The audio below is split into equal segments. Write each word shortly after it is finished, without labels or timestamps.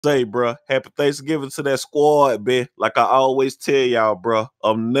Say, bro, happy Thanksgiving to that squad, man. Like I always tell y'all, bro,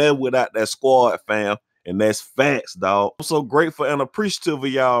 I'm nothing without that squad, fam. And that's facts, dog. I'm so grateful and appreciative of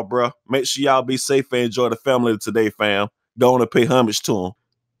y'all, bro. Make sure y'all be safe and enjoy the family today, fam. Don't want to pay homage to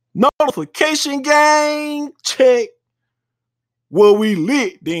them. Notification gang, check. Well, we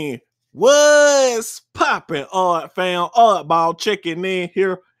lit then. What's poppin', Odd fam? Oddball checking in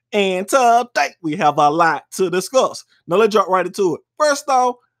here. And today we have a lot to discuss. Now let's jump right into it. First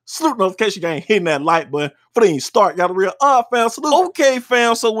off, salute notification gang, hitting that like button. Before they even start, got a real fam salute. Okay,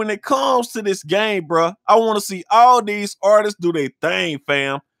 fam, so when it comes to this game, bro, I want to see all these artists do their thing,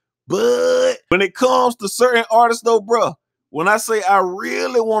 fam. But when it comes to certain artists though, bro, when I say I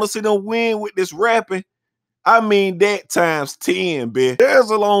really want to see them win with this rapping, I mean that times 10, bitch. There's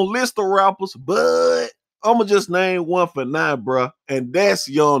a long list of rappers, but I'ma just name one for now, bruh, and that's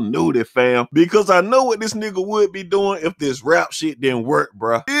Young Nudy, fam. Because I know what this nigga would be doing if this rap shit didn't work,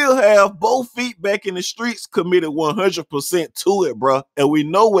 bruh. He'll have both feet back in the streets, committed 100% to it, bruh, and we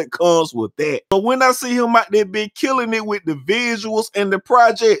know what comes with that. So when I see him out there be killing it with the visuals and the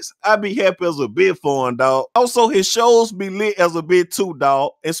projects, I be happy as a bit for him, dog. Also, his shows be lit as a bit too,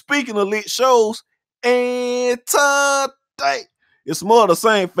 dog. And speaking of lit shows, and today, it's more of the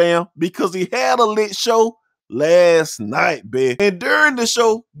same, fam, because he had a lit show last night, bitch. And during the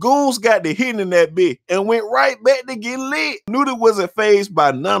show, Goons got the hit in that bitch and went right back to get lit. Nudy wasn't fazed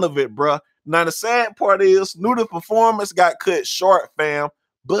by none of it, bruh. Now, the sad part is, Nudy's performance got cut short, fam.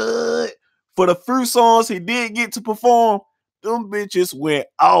 But for the few songs he did get to perform, them bitches went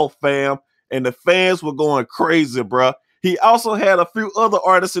off, fam. And the fans were going crazy, bruh. He also had a few other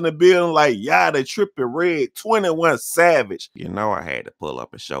artists in the building like Yada, Trippie Redd, 21 Savage. You know I had to pull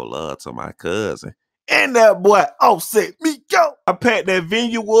up and show love to my cousin. And that boy Offset, me go. How packed that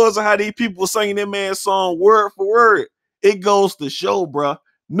venue was and how these people were singing that man's song word for word. It goes to show, bruh.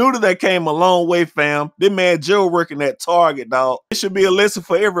 Nudy that came a long way, fam. This man Joe working at Target, dog. It should be a lesson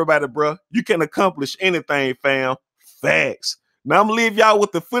for everybody, bruh. You can accomplish anything, fam. Facts. Now I'm gonna leave y'all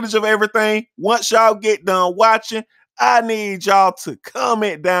with the footage of everything. Once y'all get done watching, I need y'all to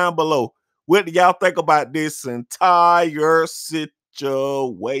comment down below. What do y'all think about this entire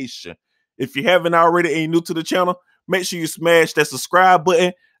situation? If you haven't already and you're new to the channel, make sure you smash that subscribe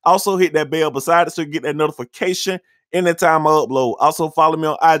button. Also hit that bell beside it so you get that notification anytime I upload. Also follow me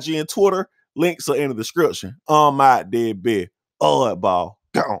on IG and Twitter. Links are in the description. I'm out there, big Oddball.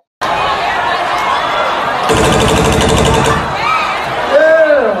 Gone.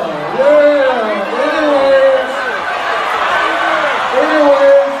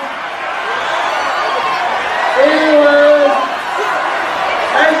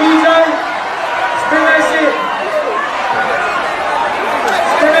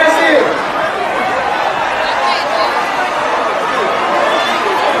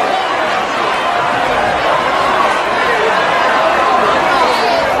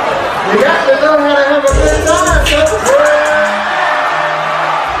 You got to know how to have a good time, so.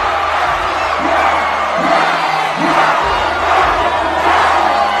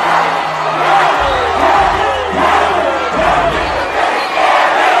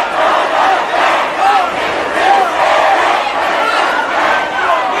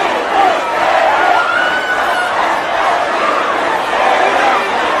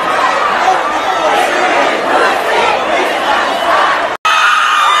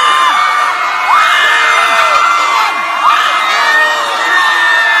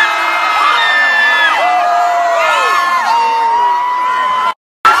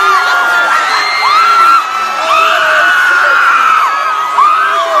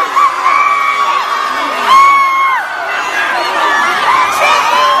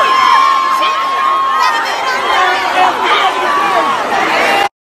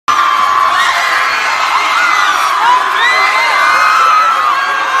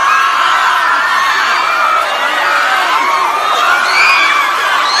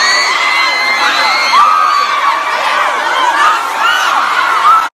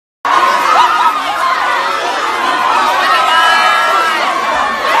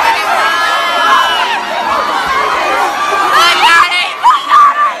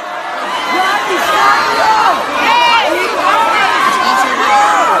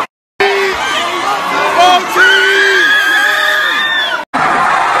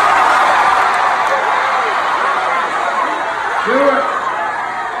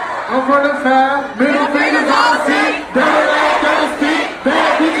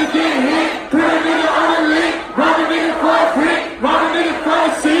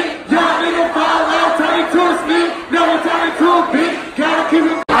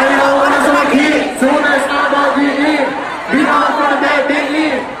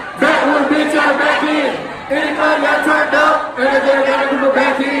 Anybody got turned up? And if they got a couple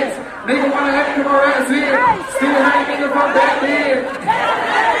back ends, nigga wanna have a couple ass in. Still